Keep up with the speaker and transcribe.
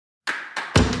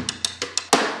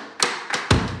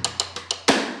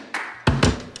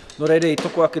No reire, I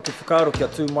toko ake te whakaaro kia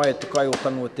tū mai e te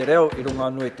Kaiaotanga o te reo, I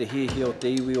runga anō e te hihi o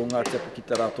te iwi o Ngāti Apa ki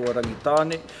te rātua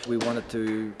Rangitāne. We wanted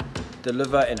to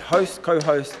deliver and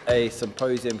co-host a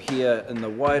symposium here in the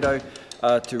Wairau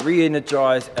to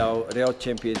re-energise our reo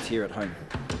champions here at home.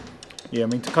 Yeah, I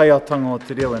mean, Te Kaiaotanga o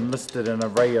te reo enlisted an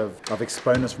array of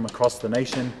exponents from across the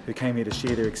nation who came here to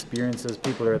share their experiences.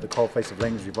 People are at the coalface of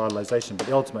language revitalisation, but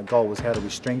the ultimate goal was how do we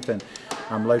strengthen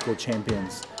local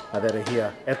champions that are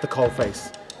here at the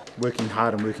coalface, working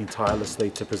hard and working tirelessly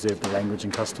to preserve the language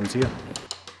and customs here.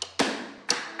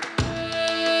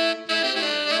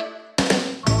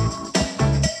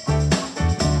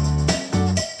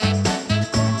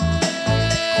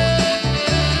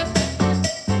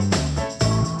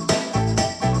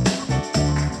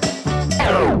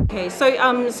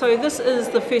 Okay, so this is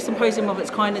the first symposium of its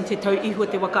kind in Te Tauihu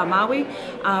te waka Māori.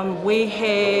 We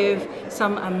have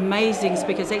some amazing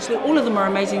speakers, actually all of them are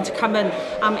amazing to come in,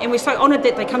 and we're so honoured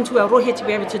that they come to our rohe to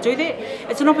be able to do that.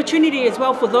 It's an opportunity as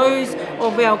well for those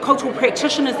of our cultural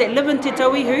practitioners that live in Te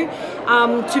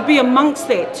Tauihu to be amongst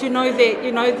that, to know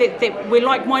that, that we're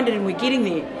like-minded and we're getting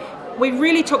there. We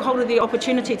really took hold of the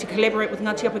opportunity to collaborate with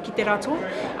Ngāti Apa ki te rātua,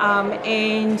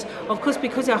 and of course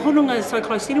because our whanaunga is so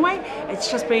close anyway, it's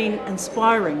just been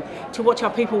inspiring to watch our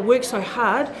people work so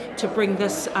hard to bring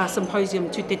this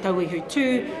symposium to Te Tauihu,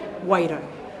 to Wairau.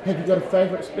 Have you got a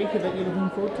favourite speaker that you're looking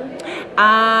forward to?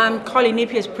 Kylie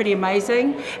Napier is pretty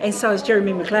amazing, and so is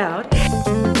Jeremy McLeod.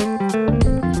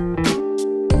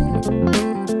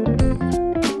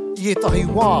 I tahi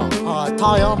wā,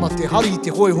 tae ana te hari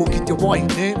te hoeho ki te wai,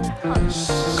 ne?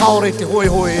 Kaore te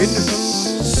hoeho e inu.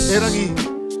 E rangi,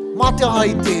 mā te aha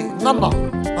I te ngana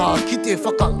ki te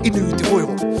whaka inu te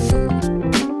hoeho.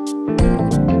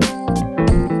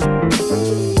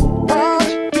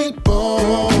 Party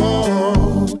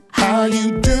people, how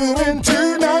you doing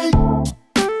tonight? I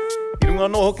runga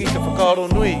anō hoki te whakaaro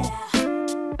nui.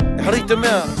 E hari te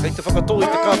mea, kei te whakatō I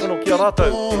te kākano ki a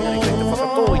rātou. Kei te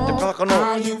whakatō I te kākano.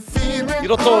 I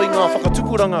roto I ngā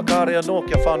whakatupuranga kāre anō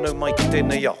kia whānau mai ki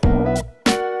tēnei au.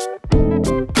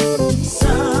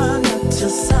 Sun up to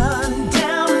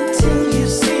sundown until you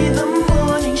see the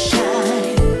morning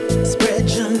shine. Spread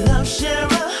your love, share a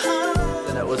hug.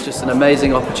 And it was just an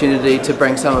amazing opportunity to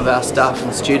bring some of our staff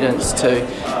and students to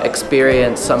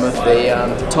experience some of the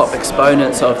top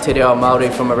exponents of te reo Māori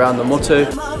from around the motu.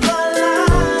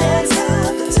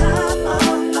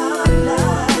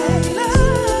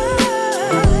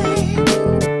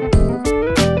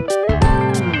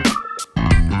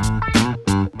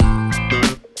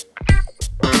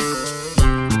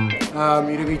 I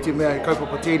rungi te mea he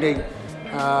kaupapa tēnei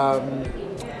o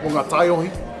ngā taiohi,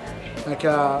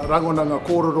 kia rangona ngā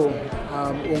kōrero o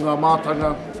ngā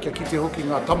mātanga, kia kite hoki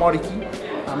ngā tamariki,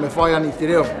 me whai ani te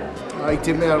reo. I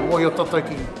te mea mohi o tatou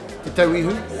ki Te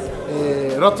Tauihu,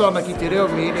 rata ana ki te reo,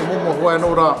 me ene momo hoa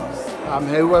anō rā,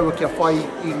 hei uaua kia whai I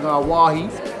ngā wāhi,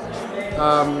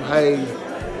 hei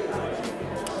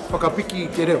whakapiki I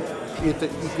te reo, I te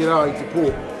rā I te pō.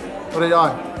 Ore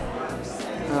ai,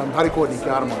 hari kōni ki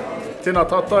aramai. Tēnā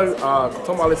tātou, ko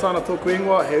Toma Alessana tōku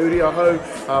ingoa, he uri ahau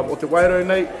o te Wairau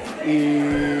nei.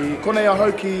 I konei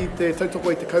ahau ki te tautoko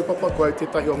I te kaupapa, ko au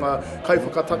tētahi o ngā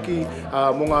kauwhakataki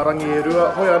mō ngā rangi e rua.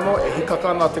 Hoi anō, e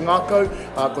hikaka nā te ngākau,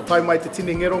 ko tai mai te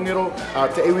tini ngero,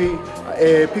 te iwi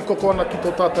e pikoko ana ki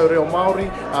tō tātou reo Māori,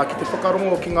 ki te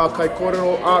whakarongo ki ngā kai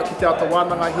kōrero, ki te ata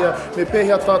wānanga hia, me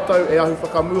pēhea tātou e ahu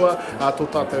whakamua tō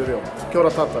tātou reo. Kia ora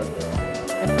tātou.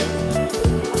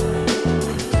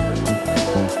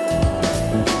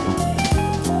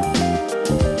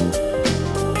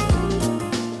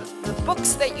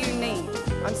 That you need.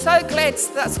 I'm so glad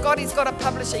that Scotty's got a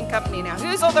publishing company now.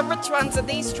 Who's all the rich ones of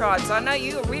these tribes? I know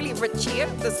you are really rich here,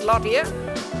 this lot here.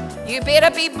 You better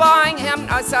be buying him.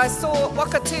 So I saw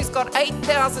Wakatu's got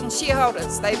 8,000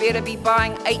 shareholders. They better be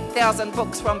buying 8,000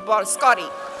 books from Scotty.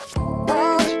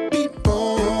 Party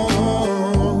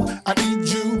people, I need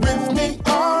you with me,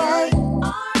 alright.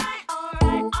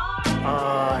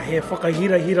 He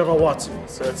whakahira rawatu.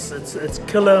 So it's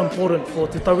killer important for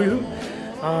Te Tauihu.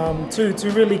 To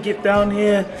really get down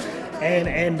here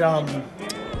and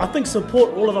I think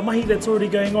support all of the mahi that's already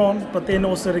going on, but then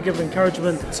also to give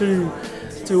encouragement to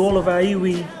all of our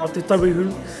iwi of Te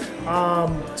Tauihu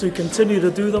to continue to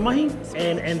do the mahi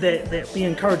and that be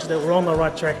encouraged that we're on the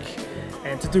right track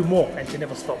and to do more and to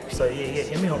never stop. So yeah,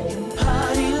 he miho.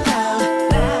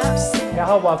 He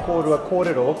aha wā kōrua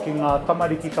kōrero ki ngā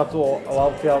tamariki katoa o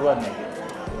Aotearoa nei.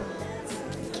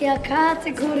 Kia kā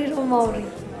te kōrero Māori.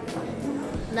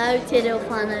 Nau te reo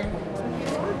whānau.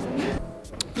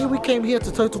 Yeah, we came here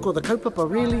to tautoko the kaupapa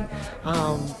really.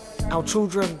 our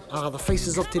children are the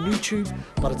faces of Te YouTube,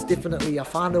 but it's definitely a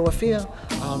whānau affair.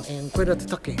 And koera te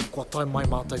take, kua tai mai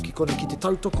mātou ki kone ki te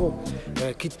tautoko,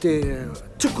 ki te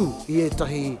tuku i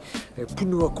etahi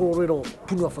punua kōrero,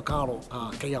 punua whakaaro,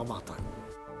 kei a mātou.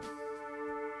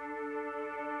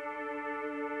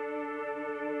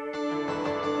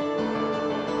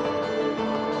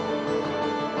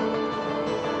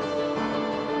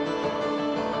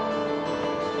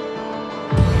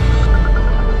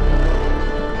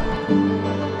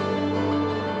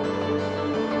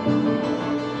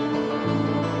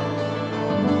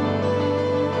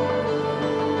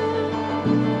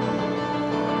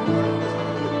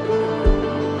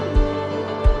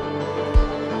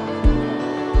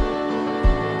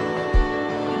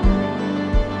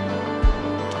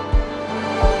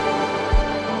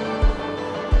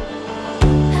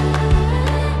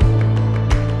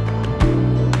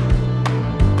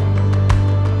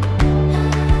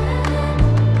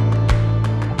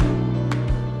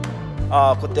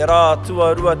 Ko te rā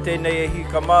tuarua tēnei e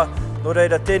hikama, no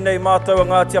reira tēnei mātou a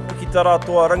Ngāti Apa ki tā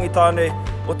rātoa Rangitāne,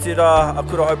 o te rā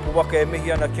akura haupu waka e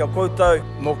mihi ana ki a koutou.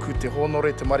 Moku te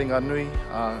honore, te maringa nui,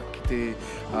 ki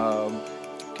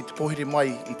te pohiri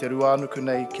mai i te rua anuku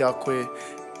nei ki a koe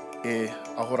e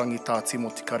ahorangi Tā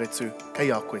Tīmoti Kāretu, kei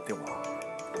a koe te wā.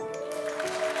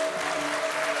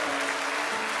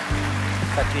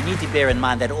 But you need to bear in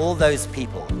mind that all those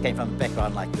people came from a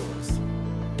background like yours.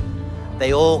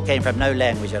 They all came from no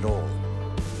language at all.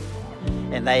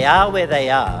 And they are where they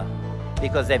are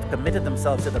because they've committed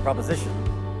themselves to the proposition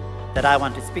that I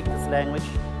want to speak this language,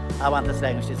 I want this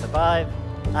language to survive,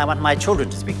 I want my children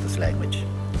to speak this language.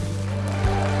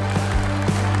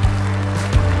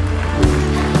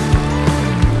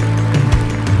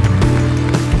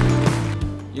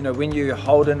 You know, when you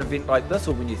hold an event like this,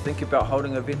 or when you think about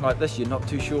holding an event like this, you're not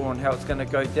too sure on how it's going to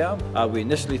go down. We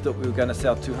initially thought we were going to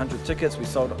sell 200 tickets. We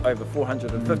sold over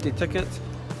 450 tickets.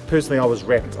 Personally, I was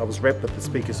rapt. I was rapt with the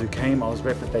speakers who came. I was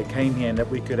rapt that they came here and that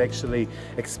we could actually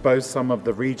expose some of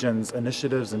the region's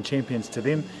initiatives and champions to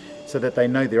them so that they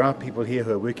know there are people here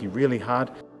who are working really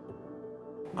hard.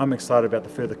 I'm excited about the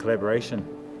further collaboration.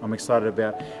 I'm excited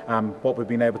about what we've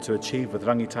been able to achieve with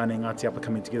Rangitāne and Ngāti Apa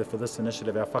coming together for this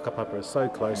initiative. Our whakapapa is so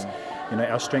close. You know,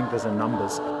 our strength is in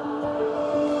numbers.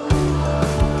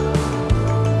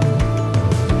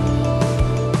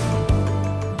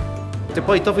 Te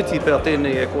pai tawhiti pēr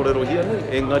tēnei e kōrero hia nei,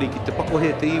 engari ki te pakohe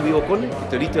te iwi o kone, ki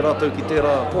te rite rātou ki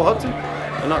tērā kohatu,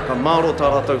 anā ka māro tā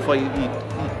rātou whai i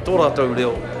tō rātou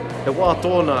reo. He wā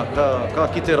tōna ka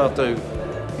kite rātou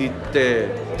i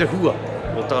te hua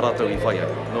o tā rātou i whai ai.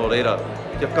 Nō reira,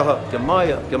 kia kaha, kia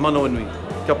maia, kia mano inui,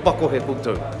 kia pakohe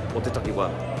koutou o te takiwā.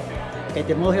 Kei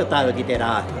te mohe o tāua ki te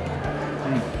rāhi.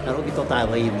 Ka roki tō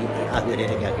tāua iwi ahu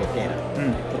rere kia ke tērā.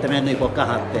 Ko te mea nui ko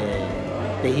kaha te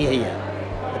hihia.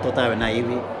 Tō tāua nā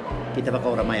iwi, ki te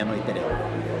whakaora mai anō i te reo.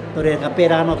 Tō reira ka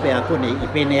pērā anō pēr kone i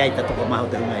pēnei ai ta toko maho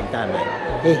te runga i tānei.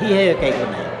 He hihia kei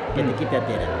konei, ke te kite a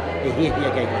tērā. He hihia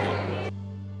kei konei.